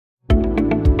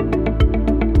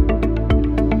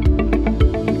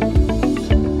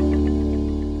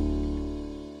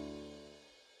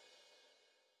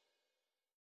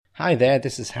Hi there,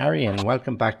 this is Harry, and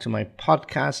welcome back to my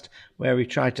podcast where we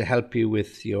try to help you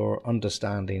with your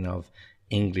understanding of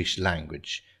English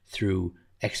language through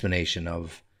explanation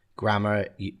of grammar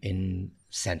in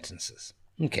sentences.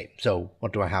 Okay, so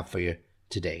what do I have for you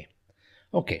today?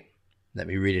 Okay, let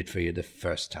me read it for you the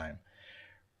first time.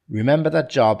 Remember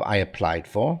that job I applied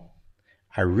for?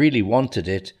 I really wanted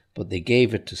it, but they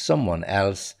gave it to someone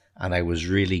else and I was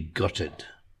really gutted.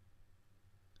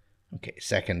 Okay,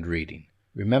 second reading.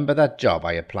 Remember that job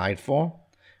I applied for?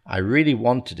 I really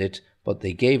wanted it, but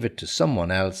they gave it to someone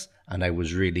else and I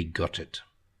was really gutted.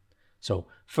 So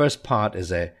first part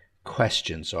is a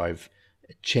question, so I've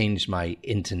changed my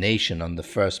intonation on the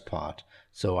first part.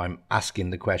 So I'm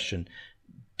asking the question,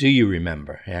 do you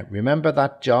remember? Yeah, remember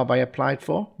that job I applied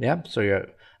for? Yeah, so you're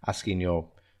asking your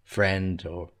friend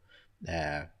or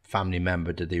family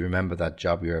member, did they remember that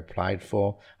job you applied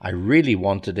for? I really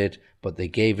wanted it, but they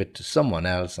gave it to someone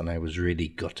else and I was really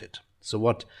gutted. So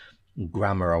what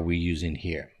grammar are we using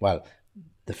here? Well,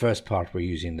 the first part we're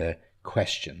using the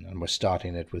question, and we're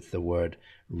starting it with the word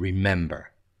remember.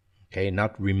 Okay,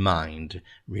 not remind,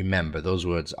 remember. Those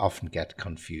words often get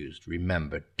confused.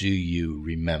 Remember, do you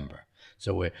remember?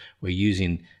 So we're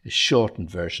using a shortened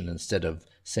version. Instead of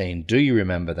saying, do you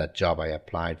remember that job I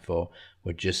applied for?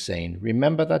 We're just saying,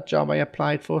 remember that job I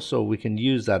applied for? So we can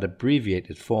use that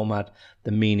abbreviated format.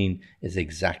 The meaning is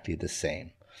exactly the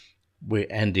same. We're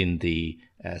ending the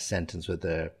sentence with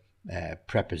a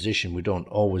preposition. We don't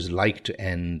always like to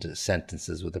end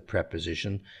sentences with a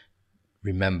preposition.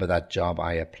 Remember that job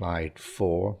I applied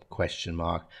for, ?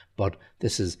 But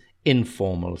this is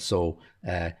informal, so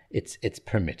it's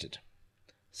permitted.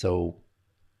 So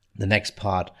the next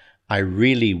part, I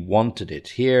really wanted it.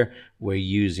 Here we're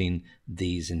using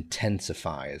these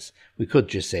intensifiers. We could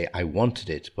just say I wanted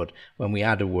it, but when we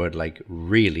add a word like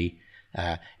really,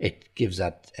 it gives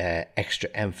that extra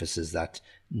emphasis that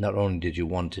not only did you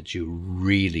want it, you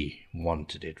really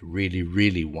wanted it, really,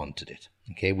 really wanted it.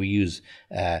 Okay, we use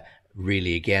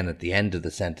really again at the end of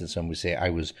the sentence when we say I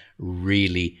was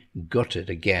really gutted,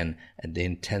 again, and the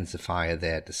intensifier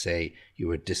there to say you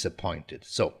were disappointed.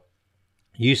 So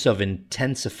use of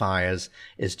intensifiers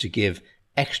is to give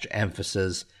extra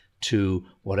emphasis to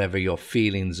whatever your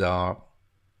feelings are,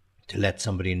 to let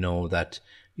somebody know that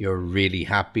you're really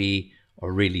happy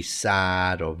or really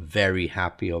sad or very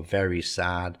happy or very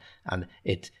sad, and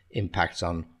it impacts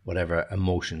on whatever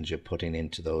emotions you're putting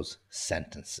into those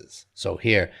sentences. So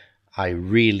here, I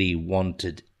really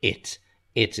wanted it.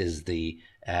 It is the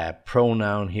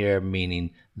pronoun here,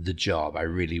 meaning the job. I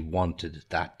really wanted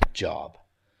that job.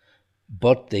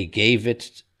 But they gave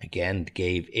it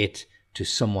to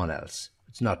someone else.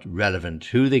 It's not relevant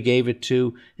who they gave it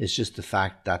to. It's just the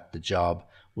fact that the job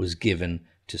was given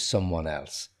to someone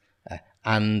else.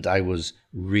 And I was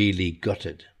really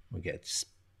gutted. We get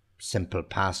simple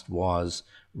past was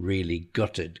really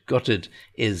gutted. Gutted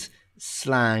is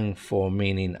slang for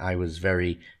meaning I was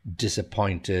very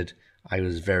disappointed. I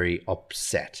was very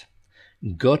upset.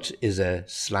 Gut is a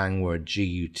slang word.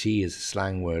 G-U-T is a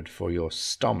slang word for your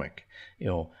stomach. You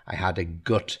know, I had a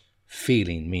gut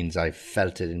feeling, means I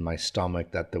felt it in my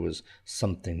stomach that there was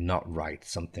something not right,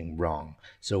 something wrong.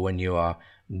 So when you are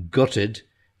gutted,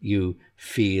 you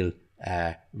feel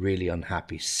really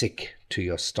unhappy, sick to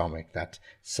your stomach that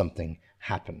something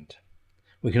happened.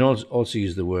 We can also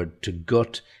use the word to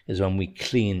gut is when we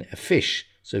clean a fish.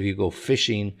 So if you go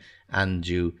fishing and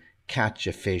you catch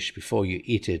a fish, before you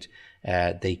eat it,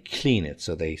 they clean it.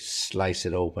 So they slice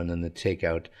it open and they take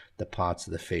out the parts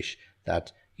of the fish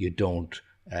that you don't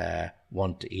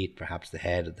want to eat, perhaps the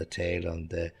head or the tail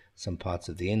and some parts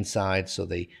of the inside. So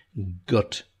they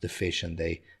gut the fish and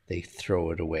they throw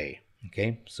it away.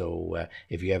 Okay, so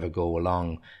if you ever go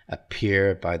along a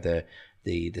pier by the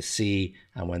sea,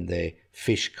 and when the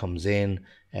fish comes in,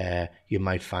 you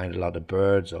might find a lot of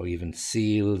birds or even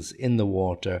seals in the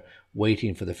water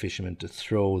waiting for the fishermen to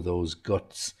throw those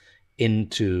guts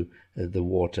into the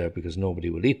water, because nobody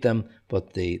will eat them,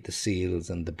 but the seals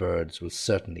and the birds will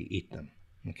certainly eat them.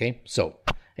 Okay, so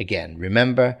again,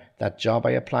 remember that job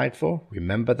I applied for?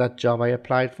 Remember that job I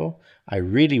applied for? I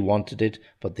really wanted it,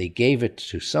 but they gave it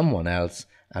to someone else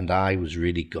and I was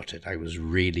really gutted. I was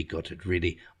really gutted,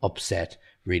 really upset,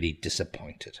 really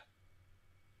disappointed.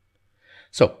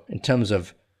 So, in terms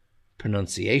of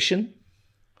pronunciation,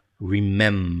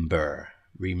 remember.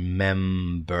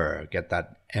 Get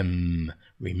that M.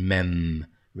 Remember.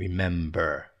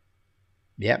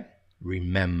 Yeah,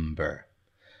 remember.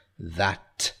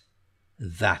 That.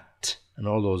 And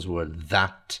all those words,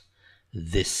 that,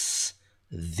 this,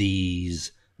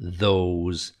 these,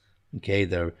 those. Okay,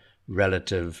 they're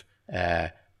relative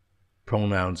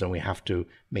pronouns, and we have to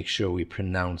make sure we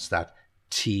pronounce that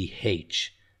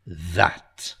TH.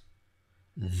 That,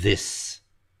 this,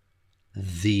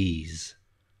 these,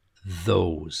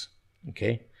 those.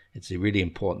 Okay? It's really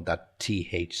important, that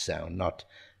TH sound, not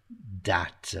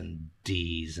that and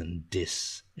these and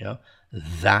this. You know?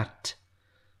 That,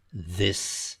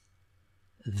 this,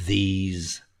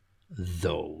 these,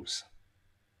 those.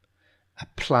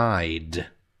 Applied.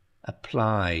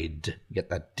 Get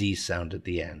that D sound at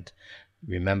the end.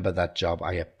 Remember that job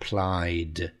I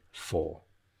applied for.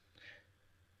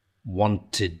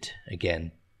 Wanted,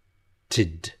 again.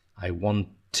 Tid. I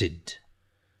wanted.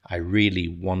 I really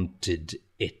wanted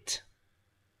it.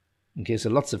 Okay, so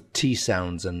lots of T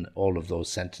sounds in all of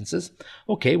those sentences.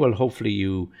 Okay, well, hopefully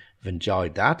you've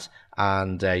enjoyed that,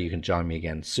 and you can join me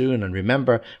again soon. And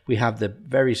remember, we have the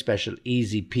very special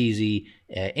Easy Peasy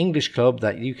English Club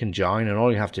that you can join, and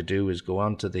all you have to do is go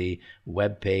onto the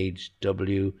webpage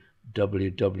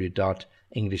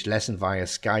www.englishlesson via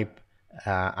Skype,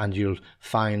 and you'll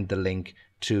find the link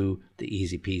to the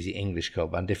Easy Peasy English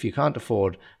Club. And if you can't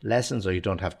afford lessons, or you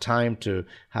don't have time to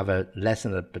have a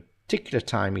lesson at a particular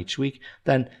time each week,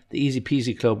 then the Easy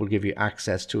Peasy Club will give you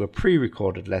access to a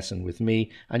pre-recorded lesson with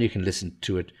me, and you can listen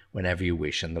to it whenever you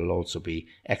wish. And there'll also be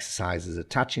exercises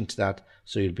attaching to that,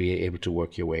 so you'll be able to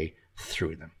work your way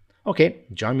through them. Okay,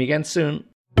 join me again soon.